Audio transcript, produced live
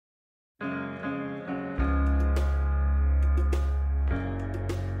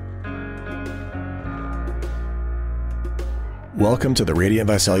Welcome to the Radiant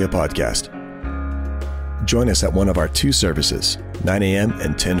Visalia podcast. Join us at one of our two services, 9 a.m.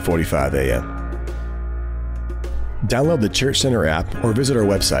 and 10:45 a.m. Download the Church Center app or visit our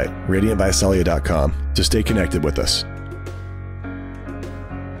website, radiantvisalia.com, to stay connected with us.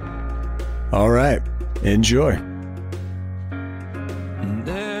 All right, enjoy.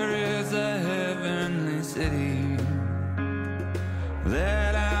 There is a heavenly city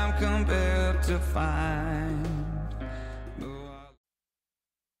that I'm compelled to find.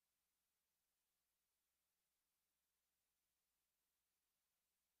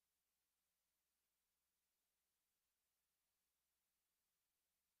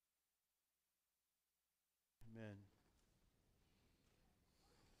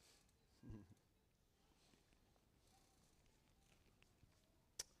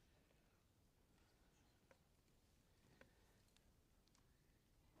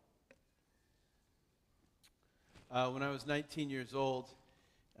 Amen. When I was 19 years old,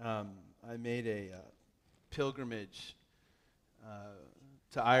 I made a pilgrimage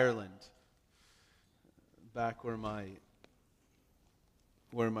to Ireland, back where my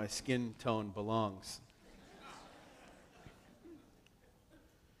skin tone belongs.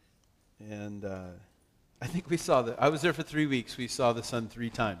 And I think I was there for 3 weeks. We saw the sun 3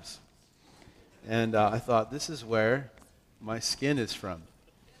 times. And I thought, this is where my skin is from.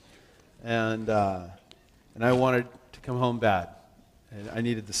 And I wanted to come home bad. And I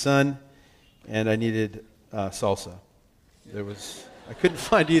needed the sun, and I needed salsa. I couldn't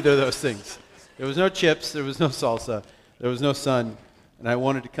find either of those things. There was no chips, there was no salsa, there was no sun, and I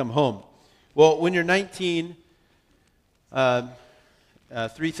wanted to come home. Well, when you're 19, 3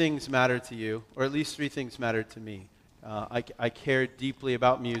 things matter to you, or at least 3 things mattered to me. I cared deeply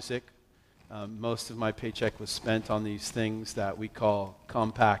about music. Most of my paycheck was spent on these things that we call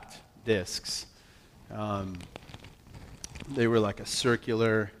compact discs. They were like a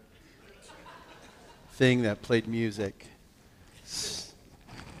circular thing that played music.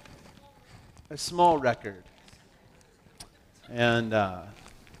 A small record. And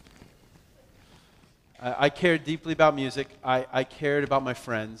I cared deeply about music. I cared about my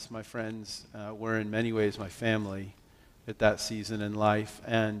friends. My friends were in many ways my family at that season in life.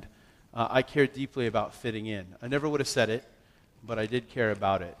 And I cared deeply about fitting in. I never would have said it, but I did care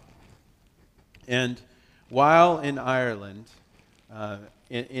about it. And while in Ireland,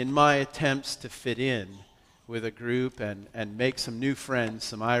 in my attempts to fit in with a group and make some new friends,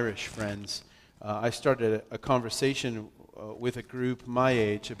 some Irish friends, I started a conversation with a group my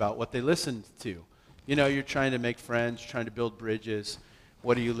age about what they listened to. You know, you're trying to make friends, trying to build bridges.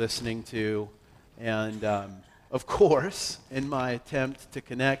 What are you listening to? And of course, in my attempt to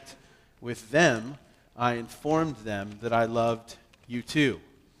connect with them, I informed them that I loved U2.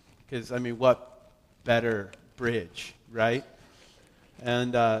 Because, I mean, what better bridge, right?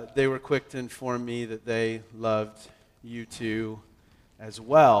 And they were quick to inform me that they loved U2 as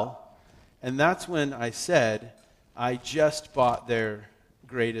well. And that's when I said, I just bought their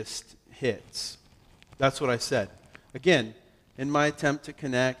greatest hits. That's what I said. Again, in my attempt to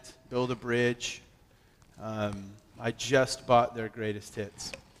connect, build a bridge, I just bought their greatest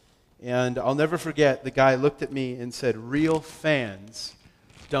hits. And I'll never forget, the guy looked at me and said, real fans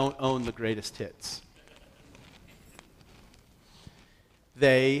don't own the greatest hits.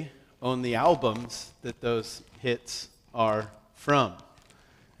 They own the albums that those hits are from.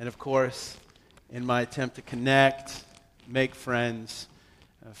 And of course, in my attempt to connect, make friends,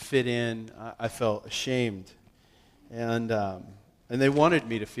 fit in, I felt ashamed. And they wanted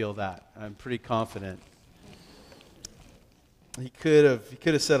me to feel that. I'm pretty confident. He could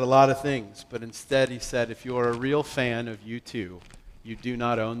have said a lot of things, but instead he said, if you're a real fan of U2, you do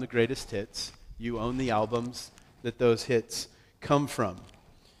not own the greatest hits. You own the albums that those hits come from.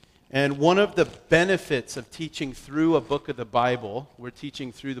 And one of the benefits of teaching through a book of the Bible, we're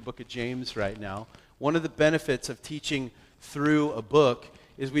teaching through the book of James right now, one of the benefits of teaching through a book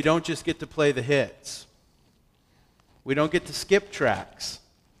is we don't just get to play the hits. We don't get to skip tracks.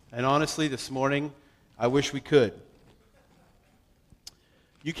 And honestly, this morning, I wish we could.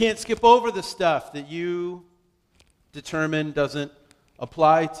 You can't skip over the stuff that you determine doesn't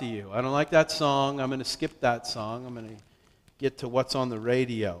apply to you. I don't like that song. I'm going to skip that song. I'm going to get to what's on the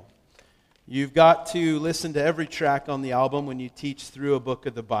radio. You've got to listen to every track on the album when you teach through a book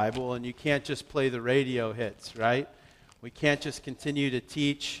of the Bible, and you can't just play the radio hits, right? We can't just continue to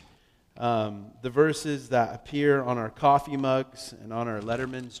teach the verses that appear on our coffee mugs and on our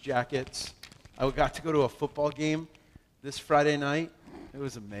Letterman's jackets. I got to go to a football game this Friday night. It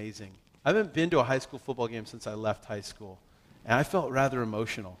was amazing. I haven't been to a high school football game since I left high school, and I felt rather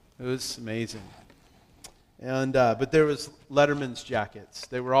emotional. It was amazing. And but there was Letterman's jackets.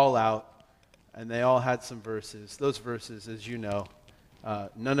 They were all out, and they all had some verses. Those verses, as you know,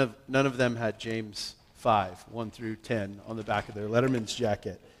 none of them had James 5, 1 through 10 on the back of their Letterman's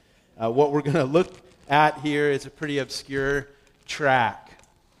jacket. What we're going to look at here is a pretty obscure track,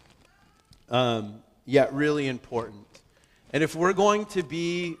 yet really important. And if we're going to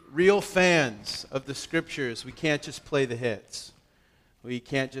be real fans of the Scriptures, we can't just play the hits. We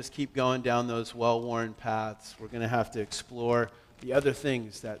can't just keep going down those well-worn paths. We're going to have to explore the other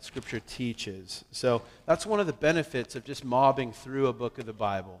things that Scripture teaches. So that's one of the benefits of just mobbing through a book of the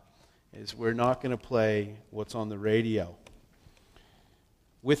Bible, is we're not going to play what's on the radio.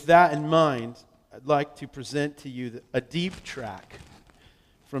 With that in mind, I'd like to present to you a deep track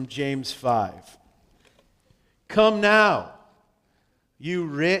from James 5. Come now, you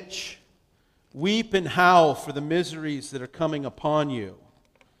rich, weep and howl for the miseries that are coming upon you.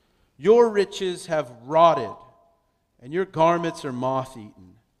 Your riches have rotted, and your garments are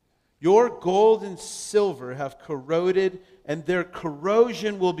moth-eaten. Your gold and silver have corroded, and their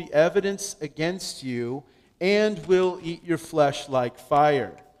corrosion will be evidence against you, and will eat your flesh like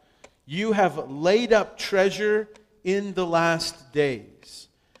fire. You have laid up treasure in the last days.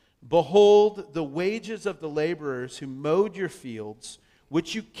 Behold, the wages of the laborers who mowed your fields,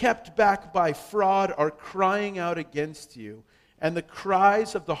 which you kept back by fraud, are crying out against you, and the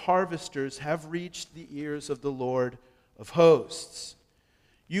cries of the harvesters have reached the ears of the Lord of hosts.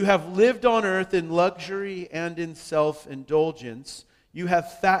 You have lived on earth in luxury and in self-indulgence. You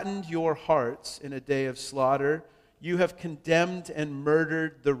have fattened your hearts in a day of slaughter. You have condemned and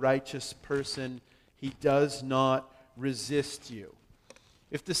murdered the righteous person. He does not resist you.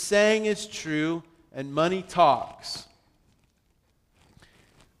 If the saying is true and money talks,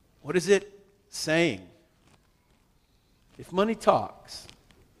 what is it saying? If money talks,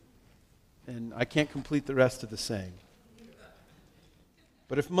 and I can't complete the rest of the saying,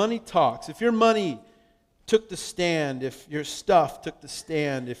 but if money talks, if your money took the stand, if your stuff took the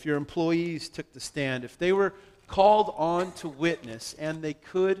stand, if your employees took the stand, if they were called on to witness and they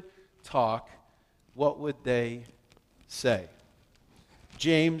could talk, what would they say?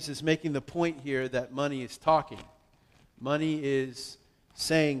 James is making the point here that money is talking. Money is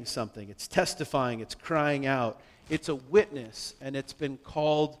saying something. It's testifying. It's crying out. It's a witness, and it's been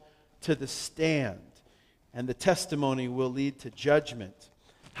called to the stand. And the testimony will lead to judgment.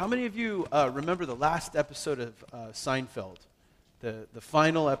 How many of you remember the last episode of Seinfeld? The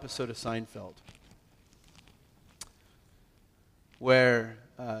final episode of Seinfeld, where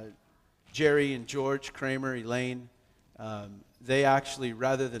Jerry and George, Kramer, Elaine, they actually,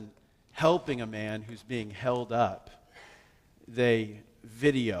 rather than helping a man who's being held up, they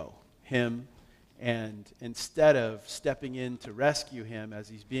video him, and instead of stepping in to rescue him as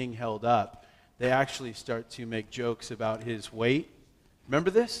he's being held up, they actually start to make jokes about his weight.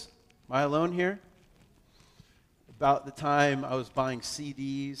 Remember this? Am I alone here? About the time I was buying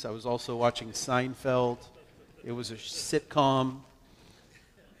CDs, I was also watching Seinfeld. It was a sitcom.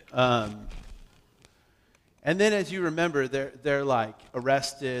 And then, as you remember, they're like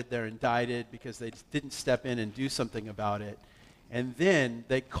arrested, they're indicted because they didn't step in and do something about it. And then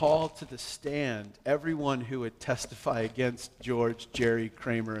they call to the stand everyone who would testify against George, Jerry,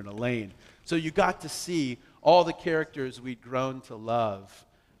 Kramer, and Elaine. So you got to see all the characters we'd grown to love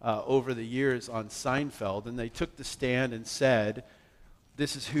over the years on Seinfeld, and they took the stand and said,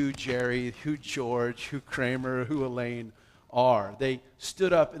 this is who Jerry, who George, who Kramer, who Elaine are. They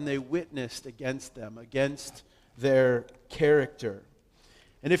stood up and they witnessed against them, against their character.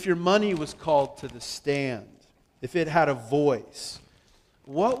 And if your money was called to the stand, if it had a voice,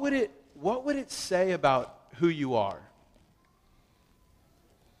 what would it say about who you are?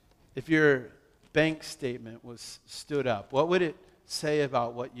 If your bank statement was stood up, what would it say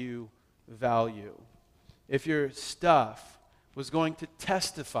about what you value? If your stuff was going to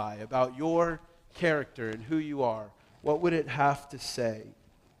testify about your character and who you are, what would it have to say?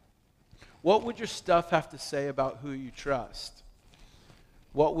 What would your stuff have to say about who you trust?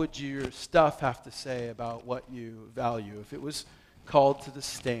 What would your stuff have to say about what you value? If it was called to the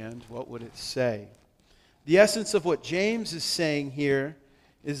stand, what would it say? The essence of what James is saying here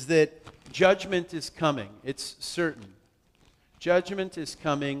is that judgment is coming. It's certain. Judgment is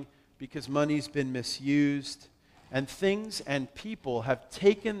coming because money's been misused, and things and people have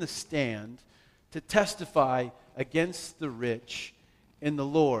taken the stand to testify against the rich, and the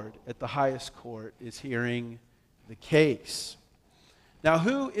Lord at the highest court is hearing the case. Now,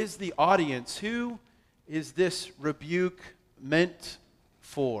 who is the audience? Who is this rebuke meant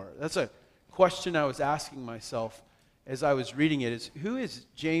for? That's a question I was asking myself as I was reading it, is who is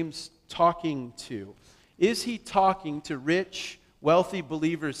James talking to? Is he talking to rich, wealthy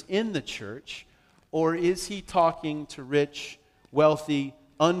believers in the church, or is he talking to rich, wealthy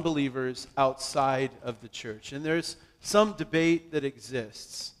unbelievers outside of the church? And there's some debate that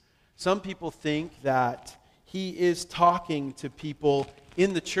exists. Some people think that he is talking to people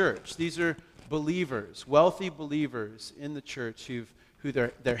in the church. These are believers, wealthy believers in the church who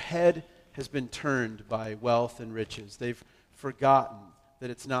their head has been turned by wealth and riches. They've forgotten that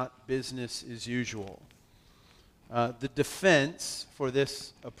it's not business as usual. The defense for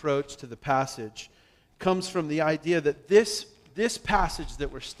this approach to the passage comes from the idea that this passage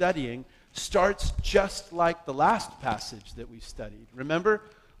that we're studying starts just like the last passage that we studied. Remember,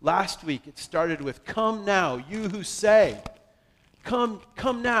 last week it started with, "Come now, you who say, come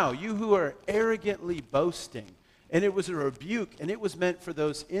now, you who are arrogantly boasting." And it was a rebuke, and it was meant for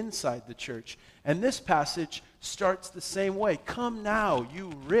those inside the church. And this passage starts the same way. "Come now,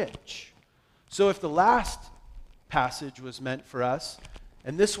 you rich." So if the last passage was meant for us,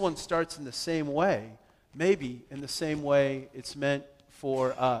 and this one starts in the same way, maybe in the same way it's meant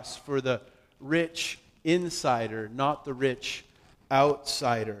for us, for the rich insider, not the rich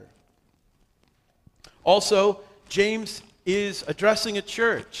outsider. Also, James is addressing a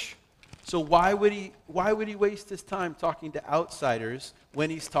church. So why would he waste his time talking to outsiders when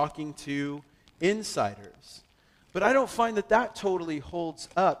he's talking to insiders? But I don't find that totally holds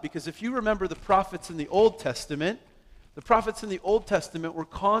up, because if you remember the prophets in the Old Testament were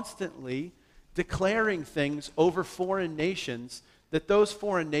constantly declaring things over foreign nations that those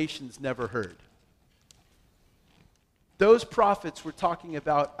foreign nations never heard. Those prophets were talking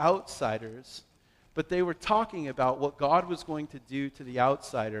about outsiders, but they were talking about what God was going to do to the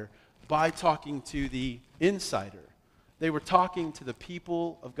outsider by talking to the insider. They were talking to the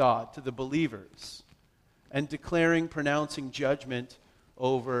people of God, to the believers, and pronouncing judgment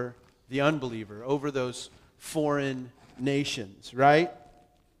over the unbeliever, over those foreign nations, right?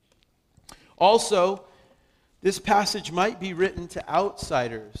 Also, this passage might be written to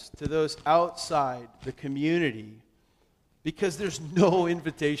outsiders, to those outside the community, because there's no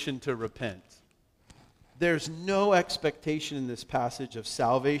invitation to repent. There's no expectation in this passage of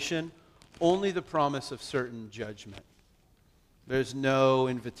salvation, only the promise of certain judgment. There's no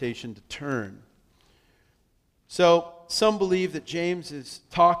invitation to turn. So some believe that James is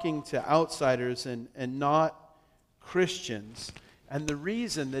talking to outsiders and not Christians. And the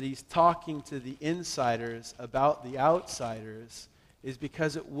reason that he's talking to the insiders about the outsiders is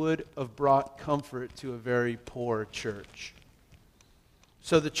because it would have brought comfort to a very poor church.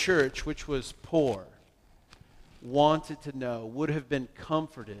 So the church, which was poor, wanted to know, would have been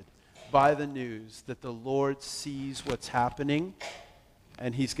comforted by the news that the Lord sees what's happening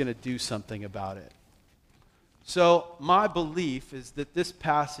and he's going to do something about it. So my belief is that this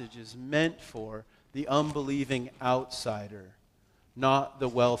passage is meant for the unbelieving outsider, not the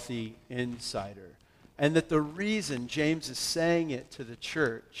wealthy insider. And that the reason James is saying it to the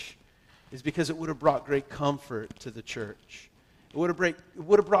church is because it would have brought great comfort to the church. It would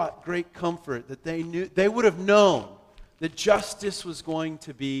have brought great comfort that they would have known that justice was going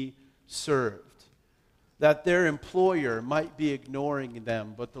to be served, that their employer might be ignoring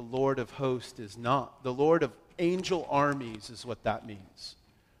them, but the Lord of hosts is not. The Lord of angel armies is what that means.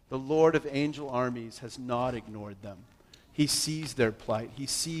 The Lord of angel armies has not ignored them. He sees their plight. He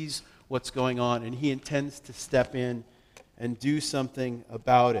sees what's going on, and he intends to step in and do something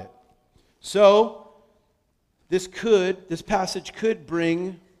about it. So, this passage could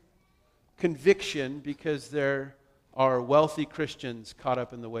bring conviction because there are wealthy Christians caught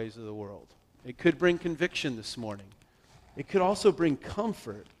up in the ways of the world. It could bring conviction this morning. It could also bring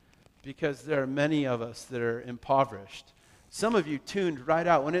comfort because there are many of us that are impoverished. Some of you tuned right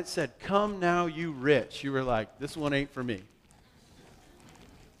out. When it said, "Come now, you rich," you were like, this one ain't for me.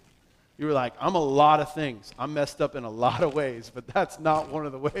 You were like, I'm a lot of things. I'm messed up in a lot of ways, but that's not one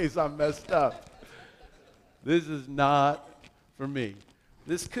of the ways I'm messed up. This is not for me.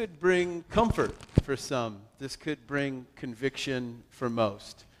 This could bring comfort for some. This could bring conviction for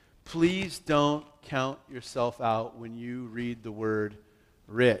most. Please don't count yourself out when you read the word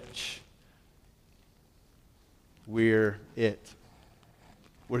rich. We're it.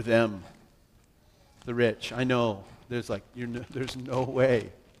 We're them. The rich. I know. There's no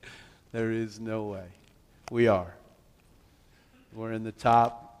way. There is no way. We are. We're in the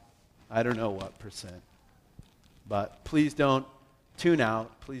top, I don't know what percent. But please don't tune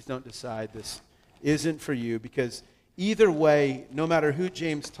out. Please don't decide this isn't for you, because either way, no matter who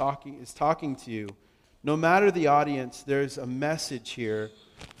James is talking to you, no matter the audience, there's a message here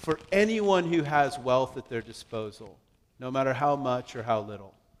for anyone who has wealth at their disposal, no matter how much or how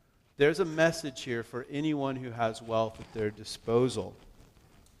little. There's a message here for anyone who has wealth at their disposal.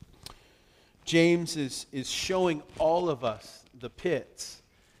 James is showing all of us the pits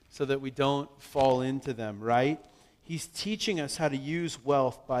so that we don't fall into them, right? He's teaching us how to use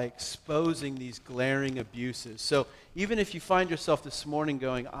wealth by exposing these glaring abuses. So even if you find yourself this morning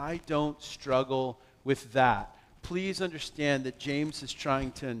going, I don't struggle with that, please understand that James is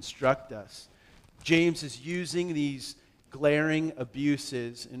trying to instruct us. James is using these glaring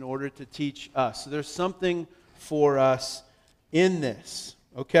abuses in order to teach us. So there's something for us in this,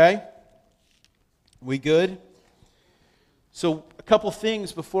 okay? We good? So a couple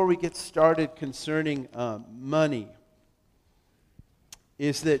things before we get started concerning money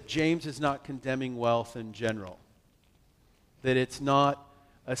is that James is not condemning wealth in general, that it's not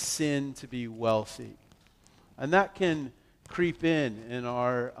a sin to be wealthy. And that can creep in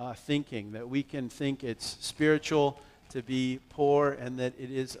our thinking, that we can think it's spiritual to be poor and that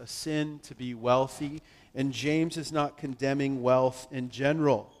it is a sin to be wealthy. And James is not condemning wealth in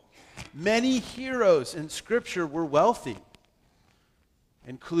general. Many heroes in Scripture were wealthy,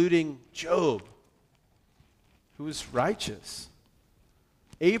 including Job, who was righteous.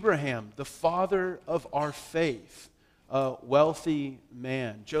 Abraham, the father of our faith, a wealthy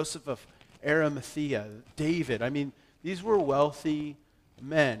man. Joseph of Arimathea, David. I mean, these were wealthy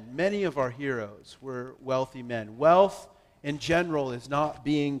men. Many of our heroes were wealthy men. Wealth in general is not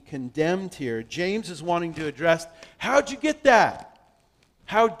being condemned here. James is wanting to address, how'd you get that?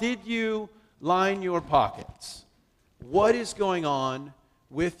 How did you line your pockets? What is going on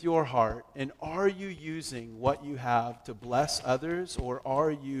with your heart? And are you using what you have to bless others, or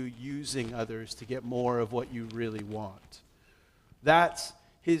are you using others to get more of what you really want? That's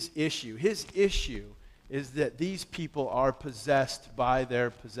his issue. His issue is that these people are possessed by their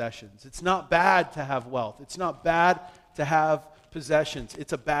possessions. It's not bad to have wealth. It's not bad to have possessions.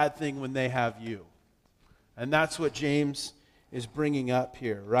 It's a bad thing when they have you. And that's what James is bringing up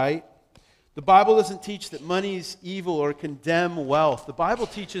here, right? The Bible doesn't teach that money is evil or condemn wealth. The Bible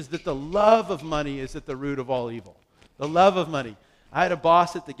teaches that the love of money is at the root of all evil. The love of money. I had a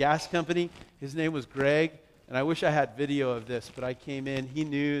boss at the gas company. His name was Greg, and I wish I had video of this, but I came in. He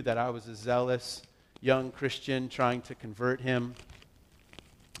knew that I was a zealous young Christian trying to convert him.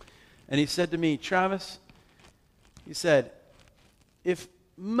 And he said to me, Travis, he said, if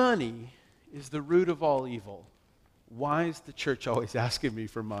money is the root of all evil, why is the church always asking me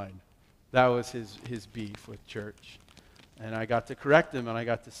for mine? That was his beef with church. And I got to correct him, and I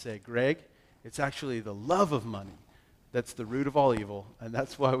got to say, Greg, it's actually the love of money that's the root of all evil, and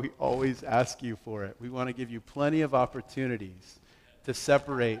that's why we always ask you for it. We want to give you plenty of opportunities to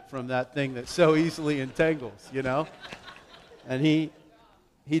separate from that thing that so easily entangles, you know? And he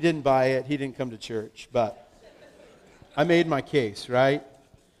didn't buy it. He didn't come to church, but I made my case, right?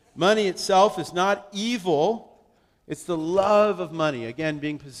 Money itself is not evil. It's the love of money, again,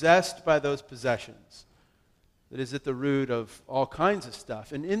 being possessed by those possessions, that is at the root of all kinds of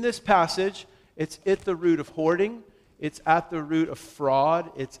stuff. And in this passage, it's at the root of hoarding. It's at the root of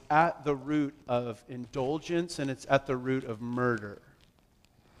fraud. It's at the root of indulgence. And it's at the root of murder.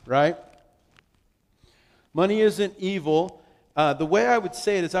 Right? Money isn't evil. The way I would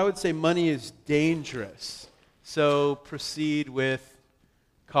say it is I would say money is dangerous. So proceed with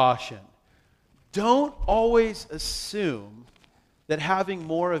caution. Don't always assume that having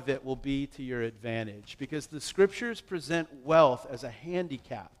more of it will be to your advantage, because the Scriptures present wealth as a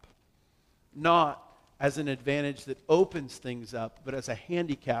handicap, not as an advantage that opens things up, but as a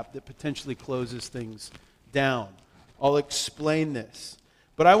handicap that potentially closes things down. I'll explain this.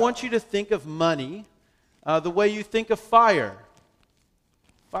 But I want you to think of money the way you think of fire.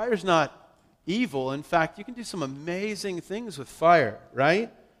 Fire's not evil. In fact, you can do some amazing things with fire,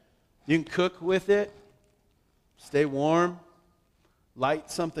 right? You can cook with it, stay warm,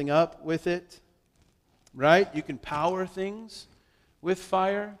 light something up with it, right? You can power things with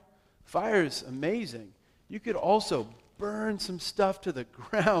fire. Fire is amazing. You could also burn some stuff to the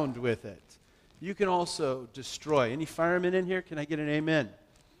ground with it. You can also destroy. Any firemen in here? Can I get an amen?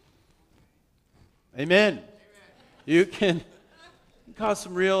 Amen. You can cause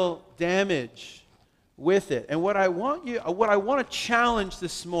some real damage with it. And what I want to challenge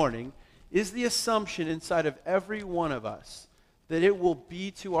this morning is the assumption inside of every one of us that it will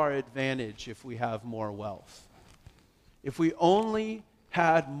be to our advantage if we have more wealth. If we only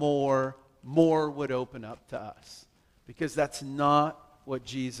had more would open up to us. Because that's not what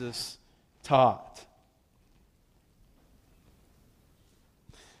Jesus taught.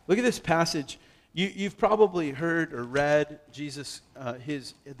 Look at this passage. You've probably heard or read Jesus,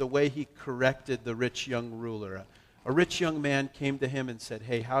 the way he corrected the rich young ruler. A rich young man came to him and said,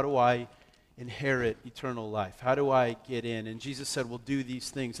 hey, how do I inherit eternal life? How do I get in? And Jesus said, well, do these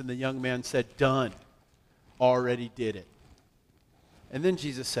things. And the young man said, done. Already did it. And then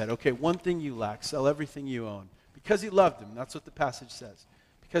Jesus said, okay, one thing you lack, sell everything you own. Because he loved him, that's what the passage says.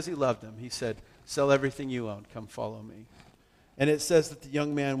 Because he loved him, he said, sell everything you own, come follow me. And it says that the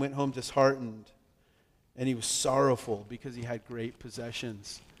young man went home disheartened, and he was sorrowful because he had great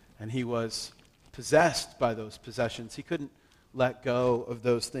possessions, and he was possessed by those possessions. He couldn't let go of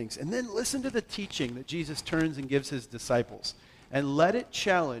those things. And then listen to the teaching that Jesus turns and gives his disciples, and let it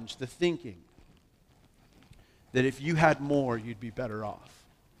challenge the thinking that if you had more, you'd be better off.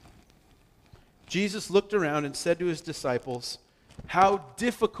 Jesus looked around and said to his disciples, how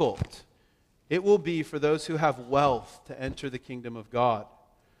difficult it will be for those who have wealth to enter the kingdom of God.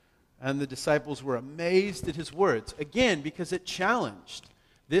 And the disciples were amazed at his words, again, because it challenged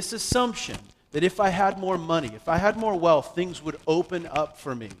this assumption that if I had more money, if I had more wealth, things would open up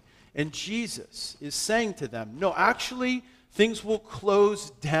for me. And Jesus is saying to them, no, actually, things will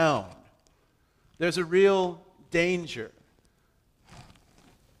close down. There's a real danger.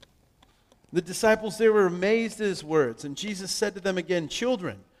 The disciples, they were amazed at his words. And Jesus said to them again,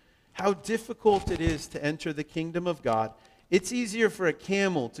 children, how difficult it is to enter the kingdom of God. It's easier for a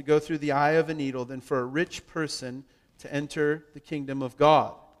camel to go through the eye of a needle than for a rich person to enter the kingdom of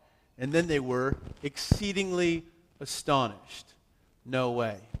God. And then they were exceedingly astonished. No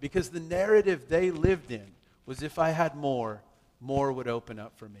way. Because the narrative they lived in was if I had more, more would open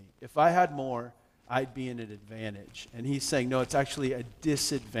up for me. If I had more, I'd be in an advantage. And he's saying, no, it's actually a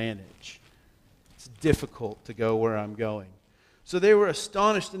disadvantage. It's difficult to go where I'm going. So they were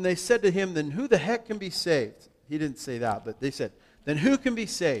astonished, and they said to him, then who the heck can be saved? He didn't say that, but they said, then who can be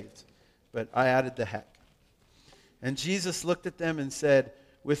saved? But I added the heck. And Jesus looked at them and said,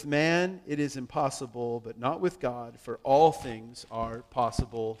 with man it is impossible, but not with God, for all things are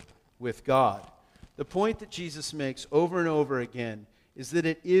possible with God. The point that Jesus makes over and over again is that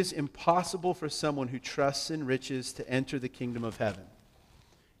it is impossible for someone who trusts in riches to enter the kingdom of heaven.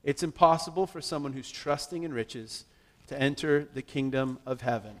 It's impossible for someone who's trusting in riches to enter the kingdom of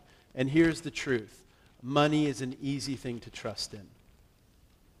heaven. And here's the truth. Money is an easy thing to trust in.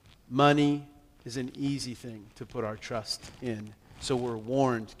 Money is an easy thing to put our trust in. So we're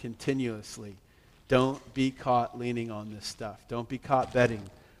warned continuously, don't be caught leaning on this stuff. Don't be caught betting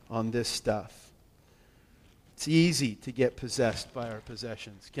on this stuff. It's easy to get possessed by our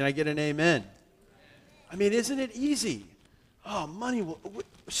possessions. Can I get an amen? I mean, isn't it easy? Oh, money will,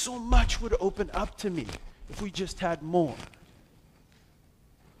 so much would open up to me if we just had more.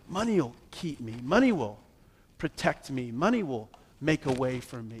 Money will keep me. Money will protect me. Money will make a way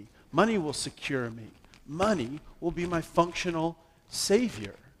for me. Money will secure me. Money will be my functional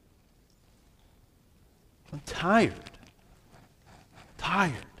savior. I'm tired.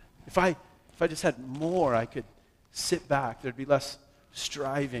 Tired. If I just had more, I could sit back. There'd be less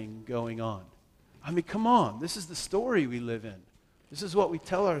striving going on. I mean, come on. This is the story we live in. This is what we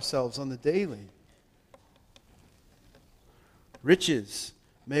tell ourselves on the daily. Riches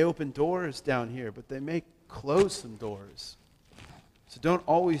may open doors down here, but they may close some doors. So don't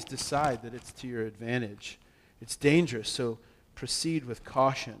always decide that it's to your advantage. It's dangerous, so proceed with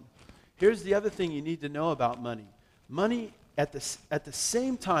caution. Here's the other thing you need to know about money. Money, at the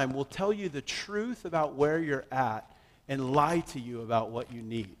same time, will tell you the truth about where you're at and lie to you about what you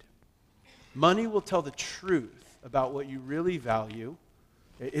need. Money will tell the truth about what you really value.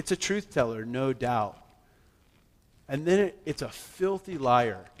 It's a truth teller, no doubt. And then it's a filthy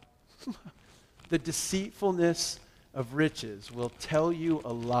liar. The deceitfulness of riches will tell you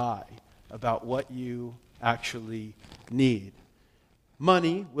a lie about what you actually need.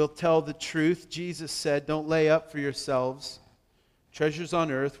 Money will tell the truth. Jesus said, don't lay up for yourselves treasures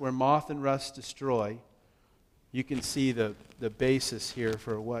on earth where moth and rust destroy. You can see the basis here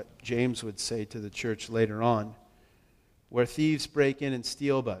for what James would say to the church later on. Where thieves break in and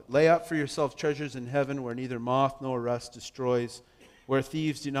steal, but lay up for yourselves treasures in heaven where neither moth nor rust destroys, where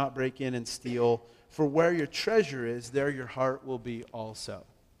thieves do not break in and steal. For where your treasure is, there your heart will be also.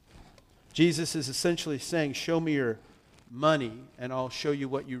 Jesus is essentially saying, show me your money and I'll show you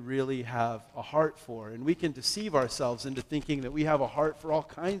what you really have a heart for. And we can deceive ourselves into thinking that we have a heart for all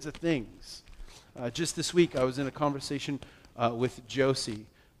kinds of things. Just this week I was in a conversation with Josie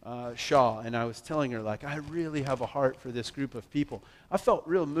Shaw, and I was telling her, like, I really have a heart for this group of people. I felt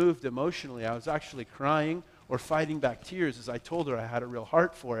real moved emotionally. I was actually crying or fighting back tears as I told her I had a real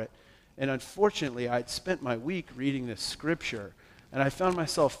heart for it. And unfortunately, I'd spent my week reading this scripture, and I found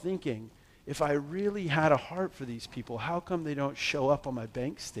myself thinking, if I really had a heart for these people, how come they don't show up on my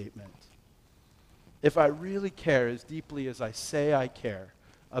bank statement? if I really care as deeply as I say I care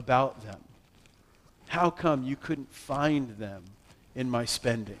about them, how come you couldn't find them in my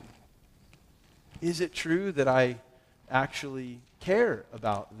spending? Is it true that I actually care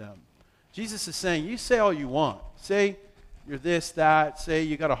about them? Jesus is saying, you say all you want. Say you're this, that. Say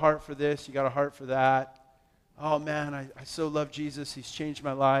you got a heart for this, you got a heart for that. Oh man, I so love Jesus. He's changed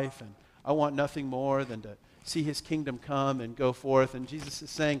my life, and I want nothing more than to see his kingdom come and go forth. And Jesus is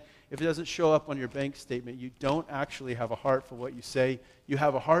saying, if it doesn't show up on your bank statement, you don't actually have a heart for what you say you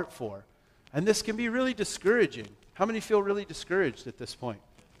have a heart for. And this can be really discouraging. How many feel really discouraged at this point?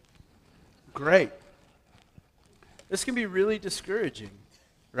 Great. This can be really discouraging,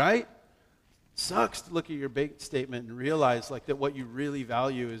 right? Sucks to look at your bank statement and realize like that what you really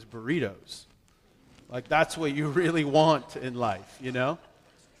value is burritos. Like that's what you really want in life, you know?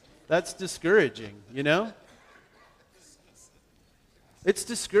 That's discouraging, you know? It's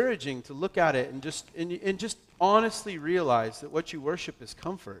discouraging to look at it and just honestly realize that what you worship is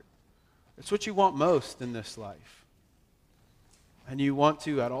comfort. It's what you want most in this life. And you want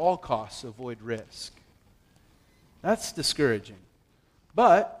to, at all costs, avoid risk. That's discouraging.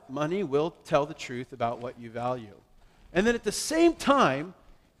 But money will tell the truth about what you value. And then at the same time,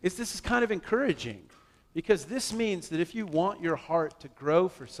 this is kind of encouraging. Because this means that if you want your heart to grow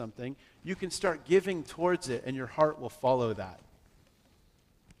for something, you can start giving towards it and your heart will follow that.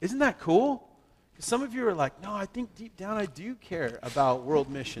 Isn't that cool? Because some of you are like, no, I think deep down I do care about world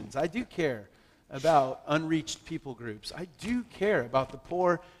missions. I do care about unreached people groups. I do care about the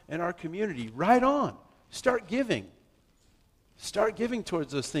poor in our community. Right on. Start giving. Start giving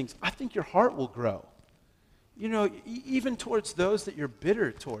towards those things. I think your heart will grow. You know, even towards those that you're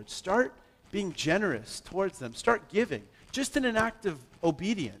bitter towards. Start being generous towards them. Start giving. Just in an act of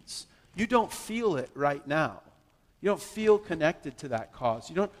obedience. You don't feel it right now. You don't feel connected to that cause.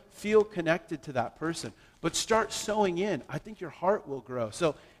 You don't feel connected to that person. But start sowing in. I think your heart will grow.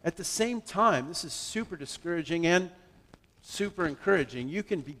 So at the same time, this is super discouraging and super encouraging. You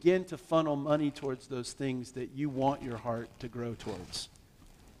can begin to funnel money towards those things that you want your heart to grow towards.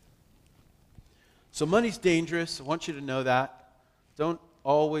 So money's dangerous. I want you to know that. Don't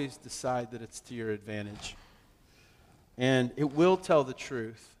always decide that it's to your advantage. And it will tell the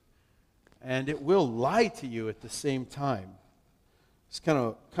truth. And it will lie to you at the same time. It's kind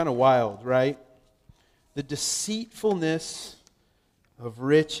of wild, right? The deceitfulness of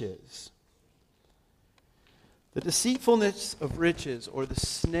riches. The deceitfulness of riches, or the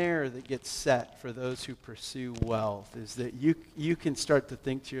snare that gets set for those who pursue wealth, is that you can start to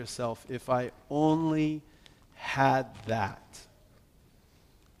think to yourself, if I only had that,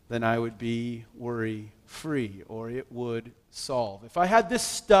 then I would be worry-free, or it would solve. If I had this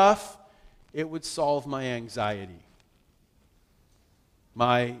stuff, it would solve my anxiety.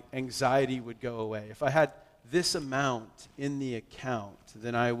 My anxiety would go away. If I had this amount in the account,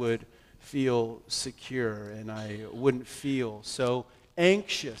 then I would feel secure and I wouldn't feel so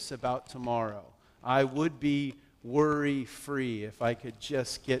anxious about tomorrow. I would be worry-free if I could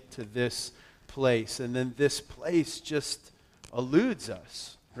just get to this place. And then this place just eludes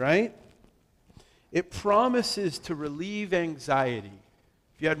us, right? It promises to relieve anxiety.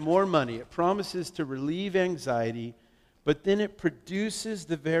 If you had more money, it promises to relieve anxiety, but then it produces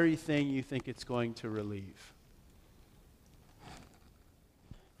the very thing you think it's going to relieve.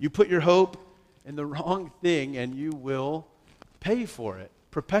 You put your hope in the wrong thing and you will pay for it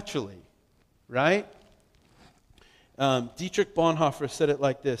perpetually, right? Dietrich Bonhoeffer said it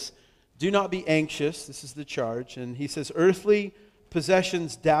like this: do not be anxious, this is the charge, and he says, earthly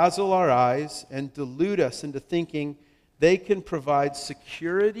possessions dazzle our eyes and delude us into thinking they can provide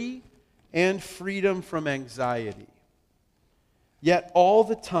security and freedom from anxiety. Yet all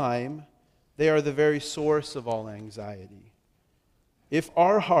the time, they are the very source of all anxiety. If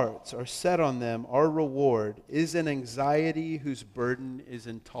our hearts are set on them, our reward is an anxiety whose burden is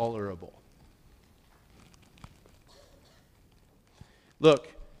intolerable. Look,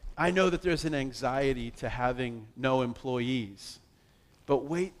 I know that there's an anxiety to having no employees. But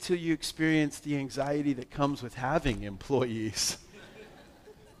wait till you experience the anxiety that comes with having employees.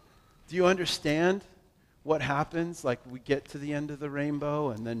 Do you understand what happens? Like we get to the end of the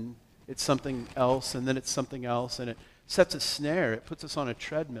rainbow and then it's something else and then it's something else and it sets a snare. It puts us on a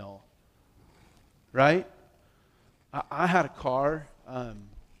treadmill, right? I had a car.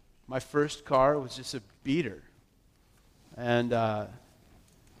 My first car was just a beater. And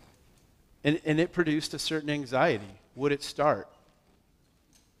it produced a certain anxiety. Would it start?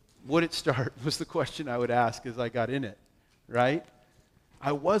 Would it start was the question I would ask as I got in it, right?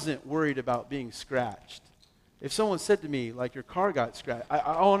 I wasn't worried about being scratched. If someone said to me, like, your car got scratched, I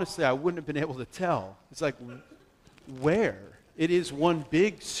honestly, I wouldn't have been able to tell. It's like, where? It is one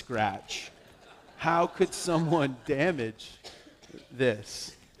big scratch. How could someone damage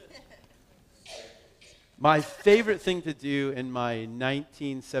this? My favorite thing to do in my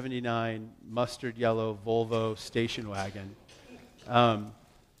 1979 mustard yellow Volvo station wagon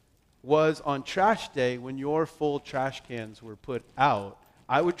was on trash day when your full trash cans were put out.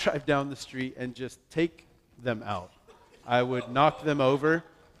 I would drive down the street and just take them out. I would knock them over.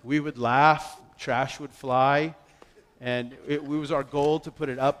 We would laugh. Trash would fly. And it was our goal to put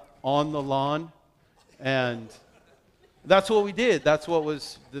it up on the lawn. And that's what we did. That's what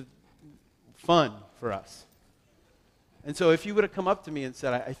was the fun for us. And so if you would have come up to me and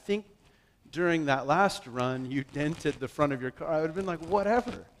said, I think during that last run you dented the front of your car, I would have been like,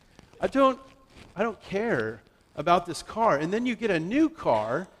 whatever. I don't care about this car. And then you get a new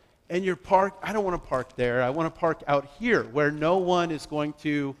car and you're parked. I don't want to park there. I want to park out here where no one is going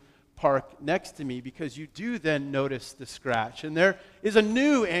to park next to me, because you do then notice the scratch. And there is a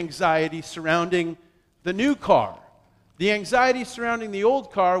new anxiety surrounding the new car. The anxiety surrounding the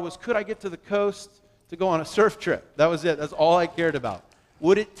old car was, could I get to the coast to go on a surf trip? That was it. That's all I cared about.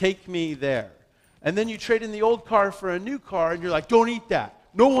 Would it take me there? And then you trade in the old car for a new car, and you're like, don't eat that.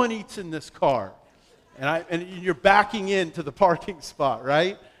 No one eats in this car. And you're backing into the parking spot,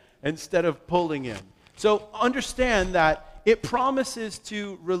 right? Instead of pulling in. So understand that it promises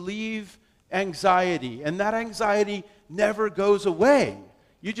to relieve anxiety, and that anxiety never goes away.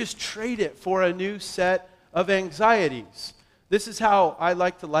 You just trade it for a new set of anxieties. This is how I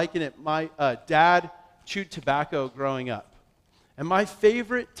like to liken it. My dad chewed tobacco growing up. And my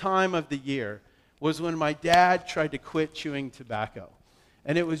favorite time of the year was when my dad tried to quit chewing tobacco.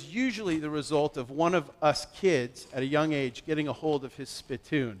 And it was usually the result of one of us kids at a young age getting a hold of his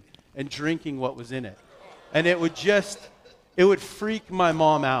spittoon and drinking what was in it. And it would freak my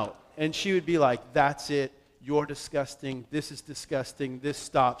mom out. And she would be like, that's it, you're disgusting, this is disgusting, this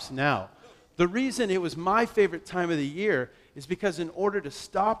stops now. The reason it was my favorite time of the year is because in order to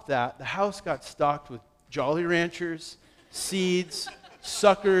stop that, the house got stocked with Jolly Ranchers, seeds,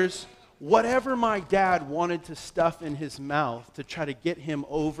 suckers, whatever my dad wanted to stuff in his mouth to try to get him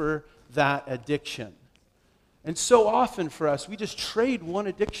over that addiction. And so often for us, we just trade one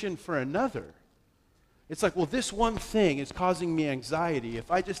addiction for another. It's like, well, this one thing is causing me anxiety. If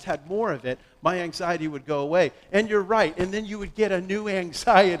I just had more of it, my anxiety would go away. And you're right. And then you would get a new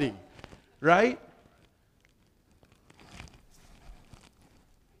anxiety, right?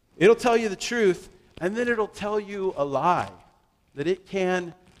 It'll tell you the truth, and then it'll tell you a lie, that it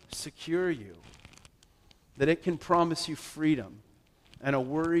can secure you, that it can promise you freedom and a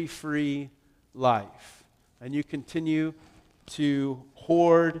worry-free life. And you continue to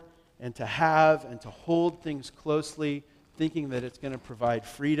hoard and to have and to hold things closely, thinking that it's going to provide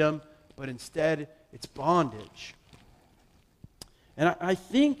freedom, but instead it's bondage. And I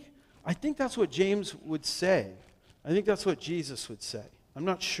think that's what James would say. I think that's what Jesus would say. I'm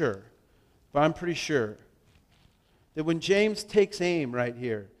not sure, but I'm pretty sure that when James takes aim right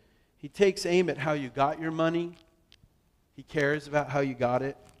here, he takes aim at how you got your money. He cares about how you got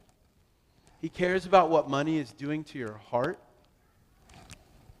it. He cares about what money is doing to your heart.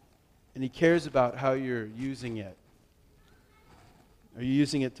 And he cares about how you're using it. Are you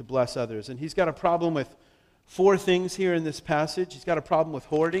using it to bless others? And he's got a problem with 4 things here in this passage. He's got a problem with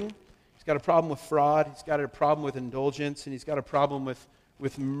hoarding. He's got a problem with fraud. He's got a problem with indulgence. And he's got a problem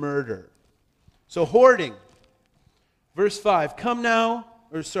with murder. So hoarding. Verse 5.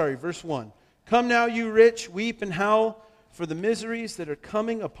 Verse 1. Come now, you rich, weep and howl for the miseries that are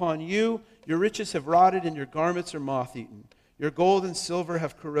coming upon you. Your riches have rotted and your garments are moth-eaten. Your gold and silver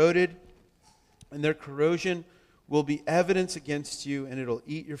have corroded, and their corrosion will be evidence against you, and it'll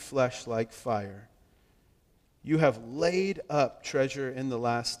eat your flesh like fire. You have laid up treasure in the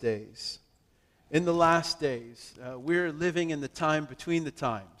last days. In the last days, we're living in the time between the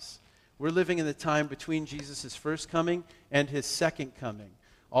times. We're living in the time between Jesus' first coming and his second coming,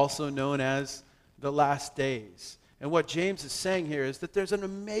 also known as the last days. And what James is saying here is that there's an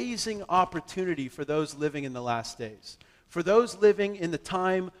amazing opportunity for those living in the last days. For those living in the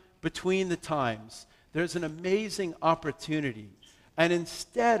time between the times, there's an amazing opportunity. And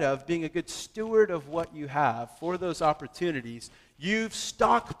instead of being a good steward of what you have for those opportunities, you've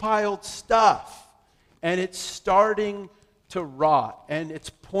stockpiled stuff, and it's starting to rot, and it's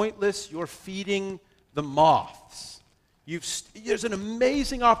pointless. You're feeding the moths. There's an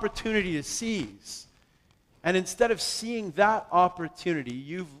amazing opportunity to seize. And instead of seeing that opportunity,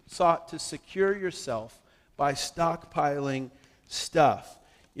 you've sought to secure yourself by stockpiling stuff.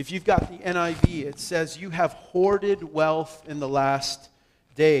 If you've got the NIV, it says, you have hoarded wealth in the last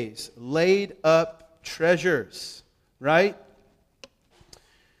days, laid up treasures, right?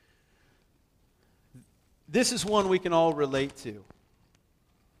 This is one we can all relate to.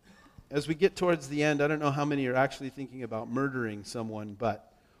 As we get towards the end, I don't know how many are actually thinking about murdering someone,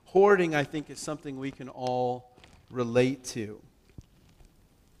 but hoarding, I think, is something we can all relate to.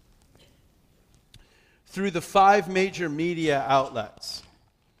 Through the 5 major media outlets,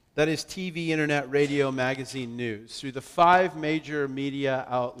 that is TV, internet, radio, magazine, news, through the 5 major media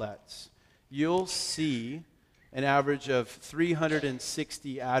outlets, you'll see an average of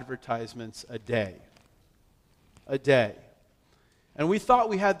 360 advertisements a day. A day. And we thought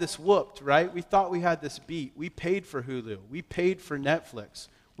we had this whooped, right? We thought we had this beat. We paid for Hulu. We paid for Netflix.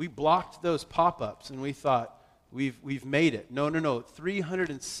 We blocked those pop-ups, and we thought, we've made it. No.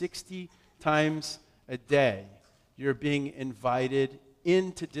 360 times a day, you're being invited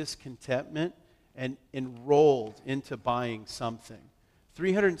into discontentment and enrolled into buying something.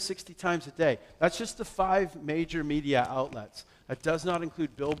 360 times a day. That's just the 5 major media outlets. That does not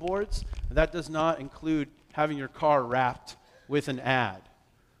include billboards. And that does not include having your car wrapped with an ad.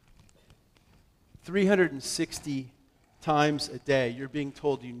 360 times a day, you're being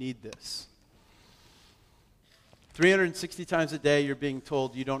told you need this. 360 times a day, you're being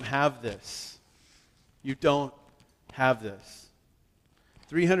told you don't have this. You don't have this.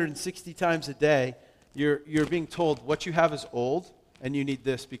 360 times a day, you're being told what you have is old and you need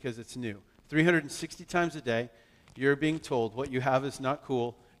this because it's new. 360 times a day, you're being told what you have is not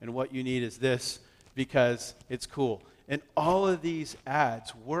cool and what you need is this because it's cool. And all of these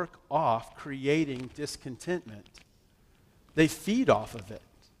ads work off creating discontentment. They feed off of it.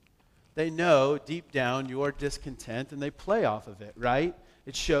 They know deep down you're discontent and they play off of it, right?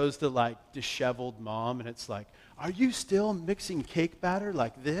 It shows the disheveled mom and it's like, are you still mixing cake batter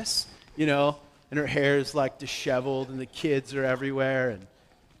like this? And her hair is disheveled and the kids are everywhere and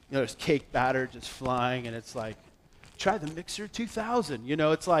there's cake batter just flying and it's like, try the Mixer 2000.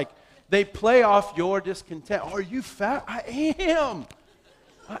 It's like they play off your discontent. Are you fat? I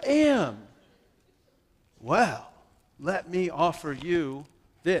am. Well, let me offer you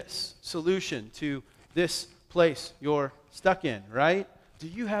this solution to this place you're stuck in, right? Do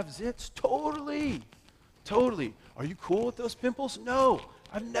you have zits? Totally. Are you cool with those pimples? No,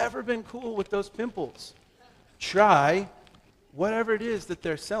 I've never been cool with those pimples. Try whatever it is that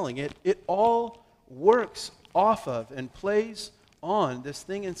they're selling. It all works off of and plays on this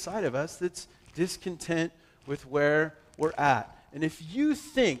thing inside of us that's discontent with where we're at. And if you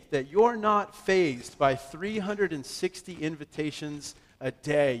think that you're not fazed by 360 invitations a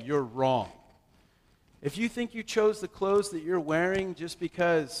day, you're wrong. If you think you chose the clothes that you're wearing just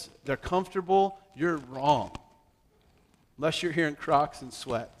because they're comfortable, you're wrong. Unless you're here in Crocs and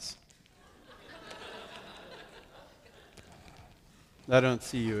sweats. I don't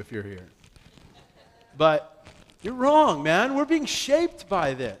see you if you're here. But you're wrong, man. We're being shaped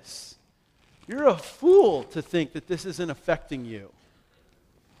by this. You're a fool to think that this isn't affecting you.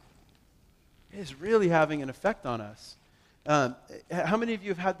 It is really having an effect on us. How many of you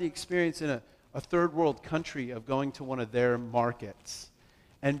have had the experience in a third world country of going to one of their markets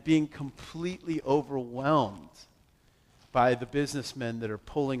and being completely overwhelmed by the businessmen that are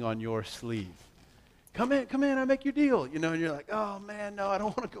pulling on your sleeve? Come in, I make you a deal. And you're like, oh man, no, I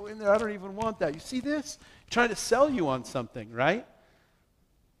don't want to go in there. I don't even want that. You see this? Trying to sell you on something, right?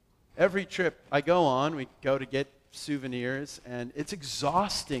 Every trip I go on, we go to get souvenirs, and it's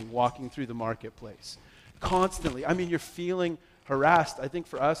exhausting walking through the marketplace. Constantly. I mean, you're feeling harassed. I think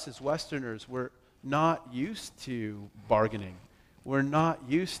for us as Westerners, we're not used to bargaining. We're not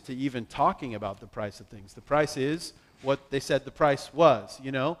used to even talking about the price of things. The price is what they said the price was,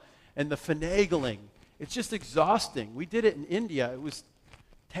 and the finagling. It's just exhausting. We did it in India. It was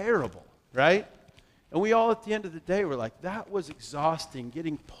terrible, right? And we all, at the end of the day, were like, that was exhausting,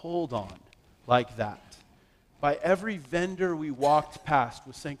 getting pulled on like that. By every vendor we walked past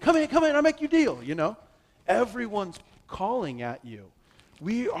was saying, come in, I'll make you a deal, Everyone's calling at you.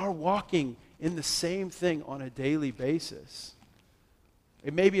 We are walking in the same thing on a daily basis.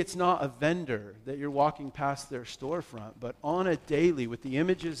 And maybe it's not a vendor that you're walking past their storefront, but on a daily, with the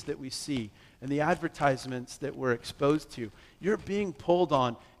images that we see and the advertisements that we're exposed to, you're being pulled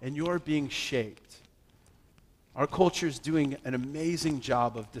on and you're being shaped. Our culture is doing an amazing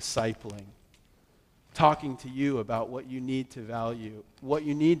job of discipling, talking to you about what you need to value,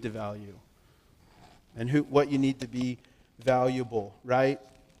 and what you need to be valuable, right?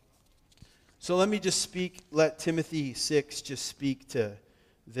 So let me just let Timothy 6 just speak to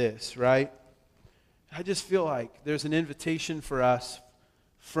this, right? I just feel like there's an invitation for us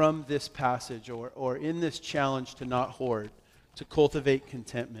from this passage or in this challenge to not hoard, to cultivate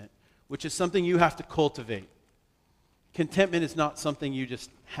contentment, which is something you have to cultivate. Contentment is not something you just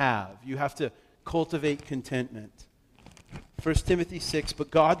have. You have to cultivate contentment. 1 Timothy 6,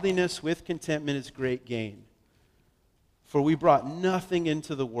 but godliness with contentment is great gain. For we brought nothing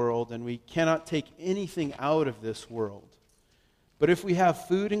into the world, and we cannot take anything out of this world. But if we have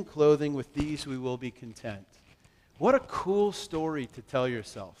food and clothing, with these we will be content. What a cool story to tell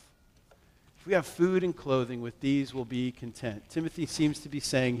yourself. If we have food and clothing, with these we'll be content. Timothy seems to be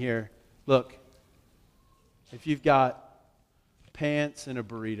saying here, look, if you've got pants and a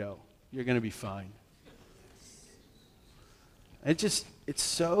burrito, you're going to be fine. It's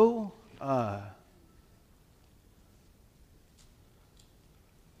so,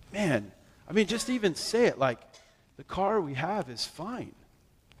 man, I mean, just even say it, like, the car we have is fine.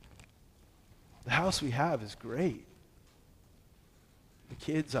 The house we have is great. The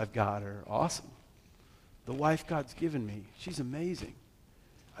kids I've got are awesome. The wife God's given me, she's amazing.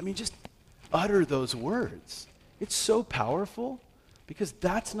 I mean, just utter those words. It's so powerful because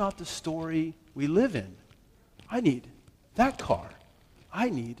that's not the story we live in. I need that car. I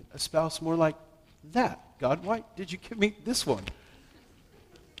need a spouse more like that. God, why did you give me this one?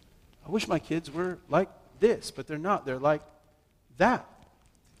 I wish my kids were like this, but they're not. They're like that.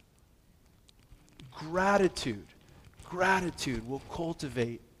 Gratitude will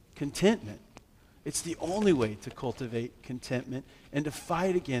cultivate contentment. It's the only way to cultivate contentment and to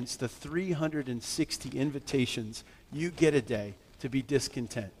fight against the 360 invitations you get a day to be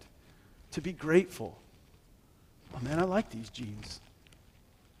discontent, to be grateful. Oh man, I like these jeans.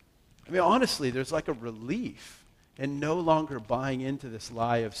 I mean, honestly, there's like a relief in no longer buying into this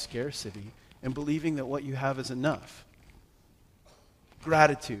lie of scarcity and believing that what you have is enough.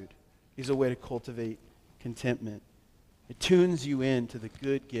 Gratitude is a way to cultivate contentment. It tunes you in to the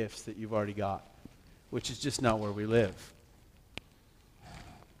good gifts that you've already got, which is just not where we live.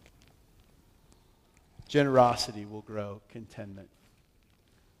 Generosity will grow contentment.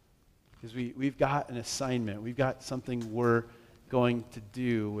 Because we've got an assignment. We've got something we're going to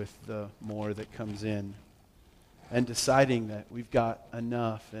do with the more that comes in. And deciding that we've got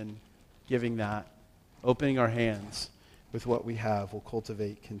enough and giving that, opening our hands with what we have will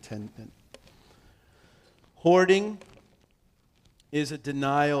cultivate contentment. Hoarding is a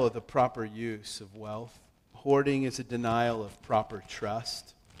denial of the proper use of wealth. Hoarding is a denial of proper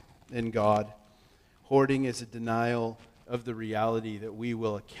trust in God. Hoarding is a denial of the reality that we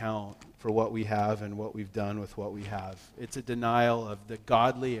will account for what we have and what we've done with what we have. It's a denial of the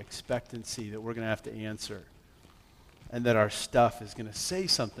godly expectancy that we're going to have to answer, and that our stuff is going to say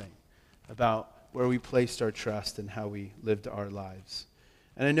something about where we placed our trust and how we lived our lives.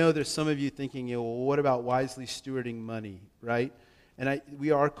 And I know there's some of you thinking, well, what about wisely stewarding money, right? And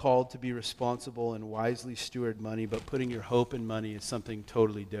we are called to be responsible and wisely steward money, but putting your hope in money is something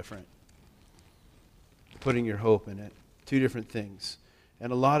totally different. Putting your hope in it. Two different things.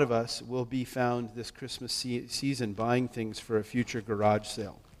 And a lot of us will be found this Christmas season buying things for a future garage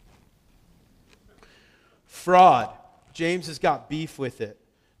sale. Fraud. James has got beef with it.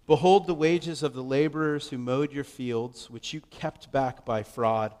 Behold the wages of the laborers who mowed your fields, which you kept back by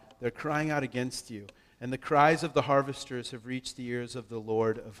fraud. They're crying out against you. And the cries of the harvesters have reached the ears of the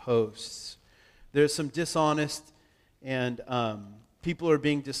Lord of hosts. There's some dishonest and people are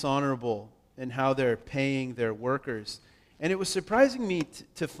being dishonorable in how they're paying their workers. And it was surprising me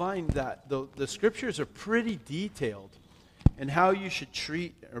to find that the scriptures are pretty detailed in how you should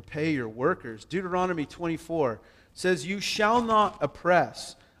treat or pay your workers. Deuteronomy 24 says, you shall not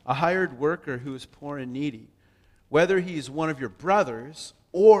oppress a hired worker who is poor and needy, whether he is one of your brothers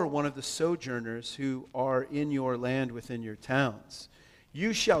or one of the sojourners who are in your land within your towns.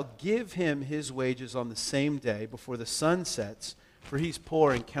 You shall give him his wages on the same day before the sun sets, for he's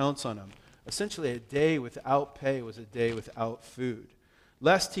poor and counts on him. Essentially, a day without pay was a day without food,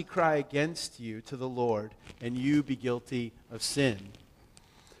 lest he cry against you to the Lord and you be guilty of sin.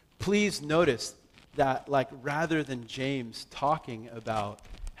 Please notice that, like, rather than James talking about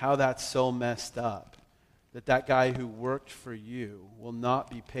how that's so messed up, that guy who worked for you will not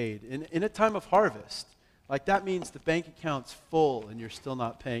be paid in a time of harvest. Like, that means the bank account's full and you're still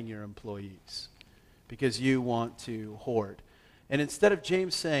not paying your employees because you want to hoard. And instead of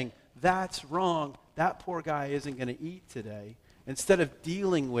James saying, that's wrong, that poor guy isn't going to eat today, instead of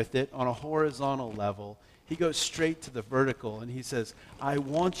dealing with it on a horizontal level, he goes straight to the vertical and he says, I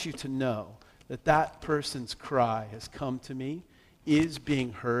want you to know that person's cry has come to me, is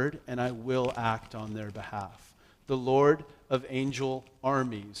being heard, and I will act on their behalf. The Lord of angel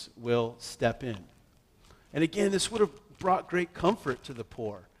armies will step in. And again, this would have brought great comfort to the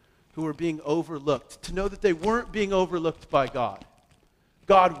poor who were being overlooked, to know that they weren't being overlooked by God.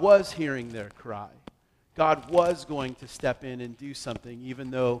 God was hearing their cry. God was going to step in and do something,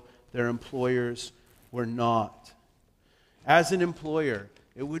 even though their employers were not. As an employer,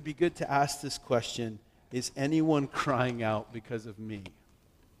 it would be good to ask this question: is anyone crying out because of me?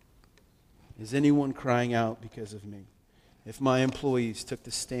 Is anyone crying out because of me? If my employees took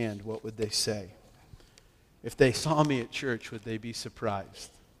the stand, what would they say? If they saw me at church, would they be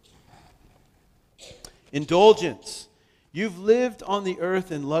surprised? Indulgence. You've lived on the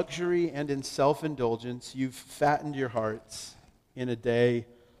earth in luxury and in self-indulgence. You've fattened your hearts in a day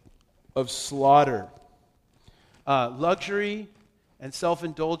of slaughter. Luxury and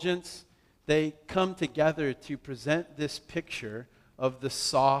self-indulgence, they come together to present this picture of the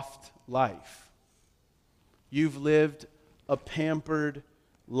soft life. You've lived a pampered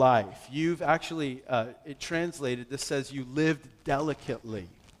life. You've actually, it translated, this says you lived delicately.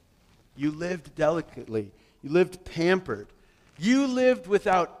 You lived delicately. You lived pampered. You lived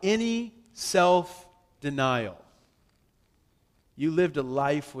without any self-denial. You lived a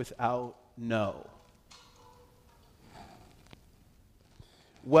life without no.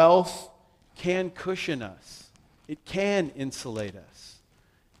 Wealth can cushion us. It can insulate us.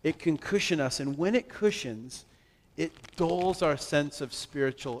 It can cushion us, and when it cushions, it dulls our sense of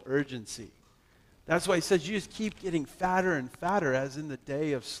spiritual urgency. That's why he says you just keep getting fatter and fatter, as in the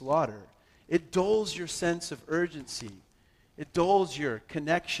day of slaughter. It dulls your sense of urgency. It dulls your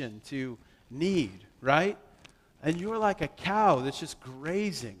connection to need, right? And you're like a cow that's just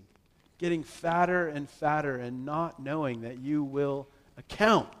grazing, getting fatter and fatter and not knowing that you will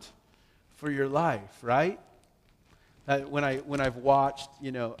account for your life, right? When I've watched,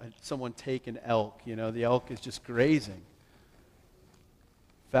 someone take an elk, the elk is just grazing.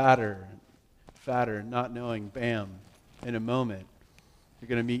 Fatter, not knowing, bam, in a moment, you're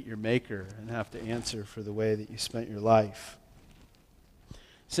going to meet your maker and have to answer for the way that you spent your life.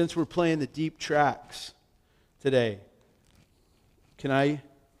 Since we're playing the deep tracks today, can I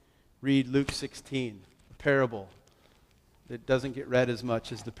read Luke 16, a parable that doesn't get read as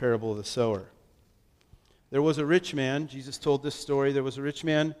much as the parable of the sower? There was a rich man, Jesus told this story, there was a rich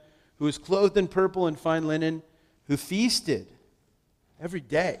man who was clothed in purple and fine linen, who feasted every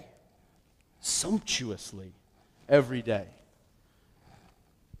day, sumptuously every day.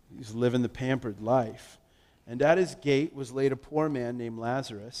 He was living the pampered life. And at his gate was laid a poor man named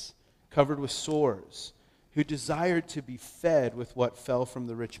Lazarus, covered with sores, who desired to be fed with what fell from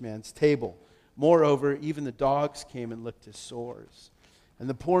the rich man's table. Moreover, even the dogs came and licked his sores. And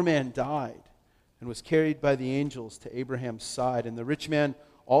the poor man died and was carried by the angels to Abraham's side. And the rich man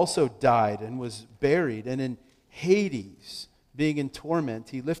also died and was buried. And in Hades, being in torment,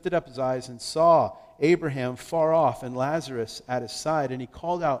 he lifted up his eyes and saw Abraham far off and Lazarus at his side. And he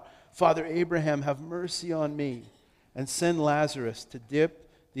called out, "Father Abraham, have mercy on me, and send Lazarus to dip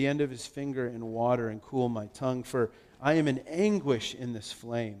the end of his finger in water and cool my tongue, for I am in anguish in this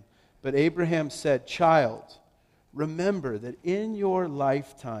flame." But Abraham said, "Child, remember that in your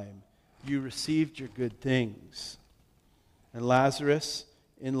lifetime you received your good things, and Lazarus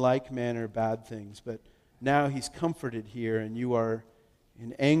in like manner bad things. But now he's comforted here, and you are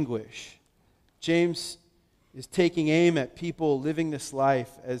in anguish." James is taking aim at people living this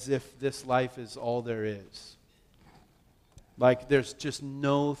life as if this life is all there is. Like there's just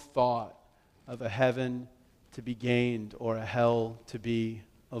no thought of a heaven to be gained or a hell to be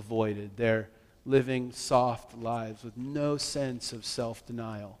avoided. They're living soft lives with no sense of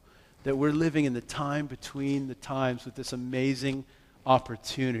self-denial. That we're living in the time between the times with this amazing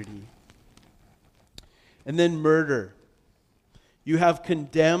opportunity. And then murder. You have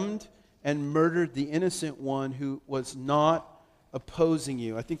condemned and murdered the innocent one who was not opposing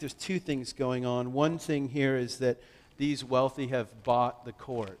you. I think there's two things going on. One thing here is that these wealthy have bought the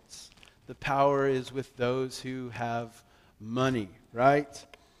courts. The power is with those who have money, right?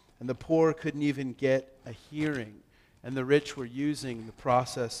 And the poor couldn't even get a hearing. And the rich were using the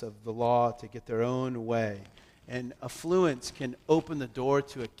process of the law to get their own way. And affluence can open the door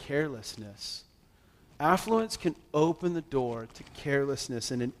to a carelessness. Affluence can open the door to carelessness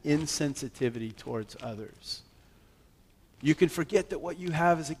and an insensitivity towards others. You can forget that what you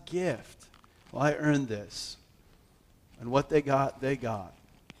have is a gift. Well, I earned this. And what they got, they got.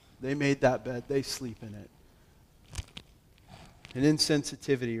 They made that bed, they sleep in it. An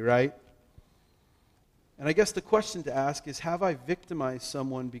insensitivity, right? And I guess the question to ask is, have I victimized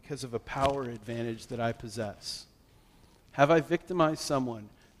someone because of a power advantage that I possess? Have I victimized someone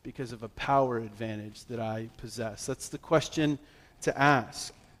because of a power advantage that I possess? That's the question to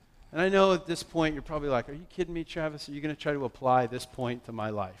ask. And I know at this point you're probably like, are you kidding me, Travis? Are you going to try to apply this point to my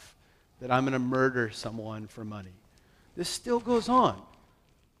life? That I'm going to murder someone for money? This still goes on.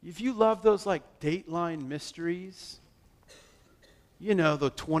 If you love those like Dateline mysteries, you know,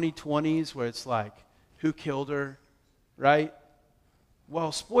 the 2020s where it's like, who killed her, right?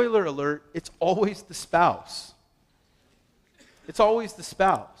 Well, spoiler alert, it's always the spouse. It's always the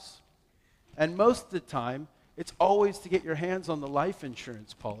spouse. And most of the time, it's always to get your hands on the life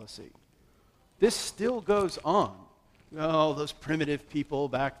insurance policy. This still goes on. Oh, those primitive people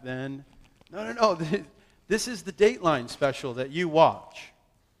back then. No. This is the Dateline special that you watch.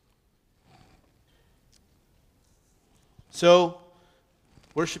 So,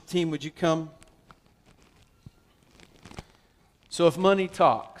 worship team, would you come? So if money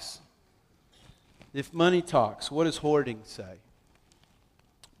talks, what does hoarding say?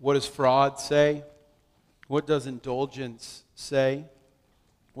 What does fraud say? What does indulgence say?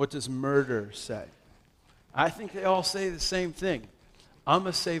 What does murder say? I think they all say the same thing. I'm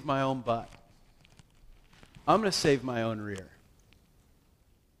going to save my own butt. I'm going to save my own rear.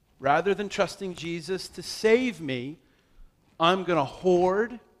 Rather than trusting Jesus to save me, I'm going to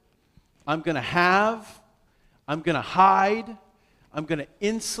hoard, I'm going to have, I'm going to hide, I'm going to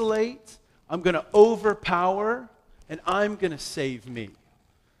insulate, I'm going to overpower, and I'm going to save me.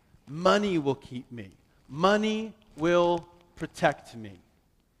 Money will keep me. Money will protect me.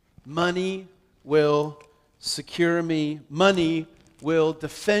 Money will secure me. Money will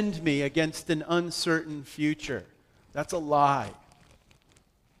defend me against an uncertain future. That's a lie.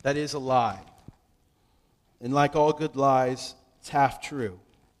 That is a lie. And like all good lies, it's half true.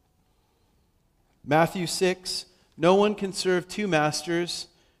 Matthew 6, no one can serve two masters,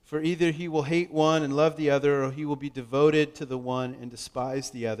 for either he will hate one and love the other, or he will be devoted to the one and despise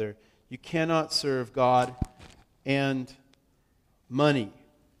the other. You cannot serve God and money.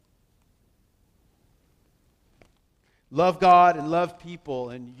 Love God and love people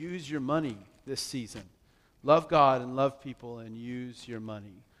and use your money this season. Love God and love people and use your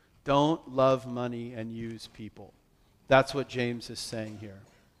money. Don't love money and use people. That's what James is saying here.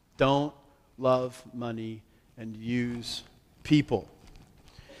 Don't love money and use people.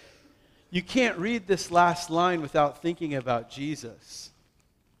 You can't read this last line without thinking about Jesus.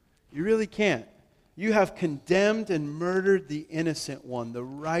 You really can't. You have condemned and murdered the innocent one, the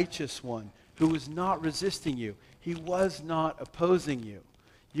righteous one, who was not resisting you. He was not opposing you.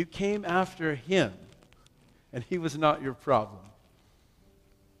 You came after him, and he was not your problem.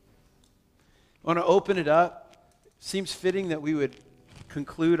 I want to open it up. Seems fitting that we would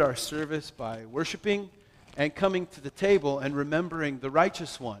conclude our service by worshiping and coming to the table and remembering the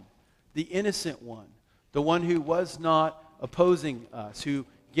righteous one, the innocent one, the one who was not opposing us, who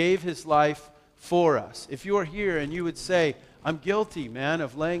gave his life for us. If you're here and you would say, I'm guilty, man,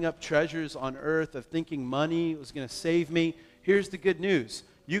 of laying up treasures on earth, of thinking money was going to save me, here's the good news.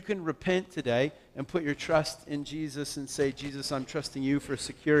 You can repent today and put your trust in Jesus and say, Jesus, I'm trusting you for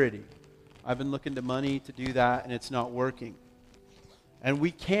security. I've been looking to money to do that, and it's not working. And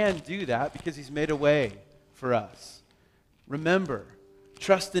we can do that because he's made a way for us. Remember,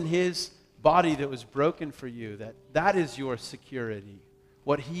 trust in his body that was broken for you, that is your security.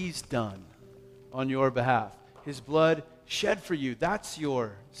 What he's done on your behalf. His blood shed for you, that's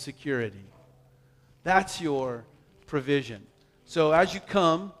your security. That's your provision. So as you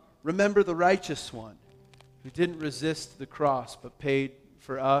come, remember the righteous one who didn't resist the cross but paid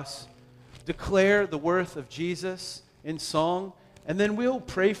for us. Declare the worth of Jesus in song, and then we'll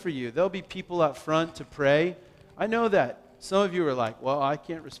pray for you. There'll be people up front to pray. I know that some of you are like, well, I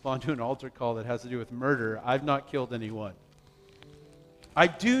can't respond to an altar call that has to do with murder. I've not killed anyone. I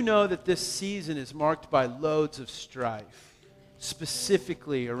do know that this season is marked by loads of strife,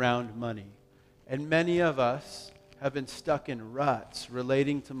 specifically around money. And many of us have been stuck in ruts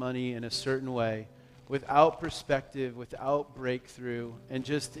relating to money in a certain way, without perspective, without breakthrough, and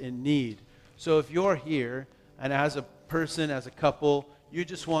just in need. So if you're here, and as a person, as a couple, you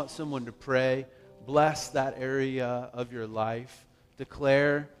just want someone to pray, bless that area of your life,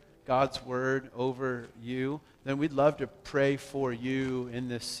 declare God's word over you, then we'd love to pray for you in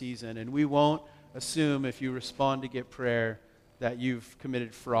this season. And we won't assume if you respond to get prayer that you've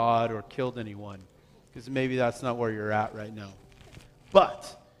committed fraud or killed anyone, because maybe that's not where you're at right now.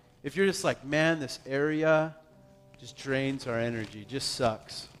 But if you're just like, man, this area just drains our energy, just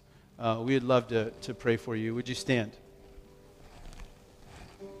sucks, we would love to pray for you. Would you stand?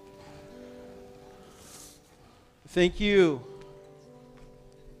 Thank you.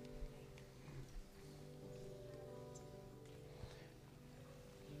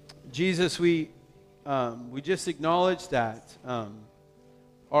 Jesus, we just acknowledge that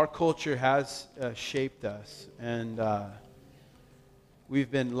our culture has shaped us, and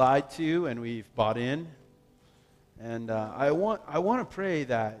we've been lied to, and we've bought in. And I want to pray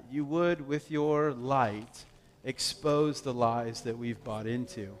that you would, with your light, expose the lies that we've bought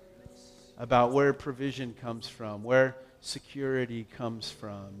into about where provision comes from, where security comes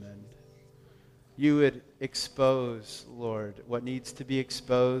from, and you would expose, Lord, what needs to be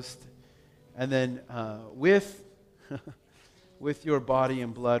exposed, and then with with your body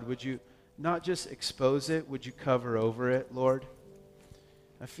and blood, would you not just expose it, would you cover over it, Lord?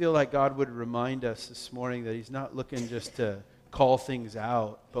 I feel like God would remind us this morning that he's not looking just to call things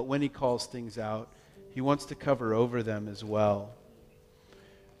out, but when he calls things out, he wants to cover over them as well.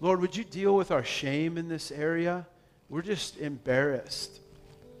 Lord, would you deal with our shame in this area? We're just embarrassed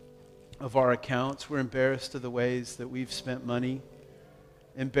of our accounts. We're embarrassed of the ways that we've spent money,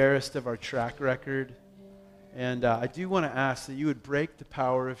 embarrassed of our track record. And I do want to ask that you would break the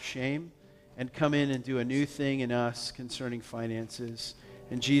power of shame and come in and do a new thing in us concerning finances.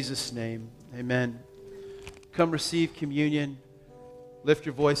 In Jesus' name, amen. Come receive communion. Lift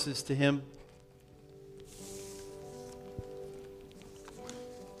your voices to him.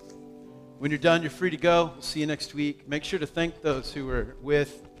 When you're done, you're free to go. We'll see you next week. Make sure to thank those who were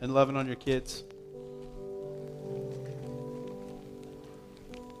with and loving on your kids.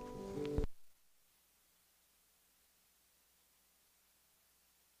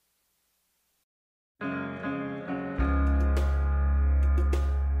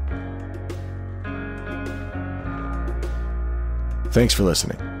 Thanks for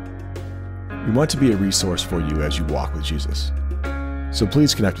listening. We want to be a resource for you as you walk with Jesus. So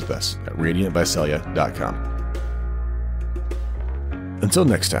please connect with us at radiantvisalia.com. Until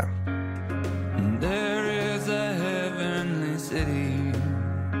next time. There is a heavenly city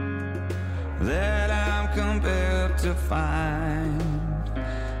that I'm compelled to find.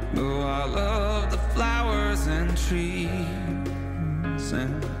 Though I love the flowers and trees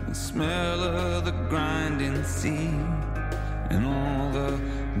and the smell of the grinding sea and all the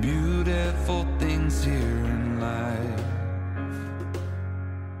beautiful things here in life.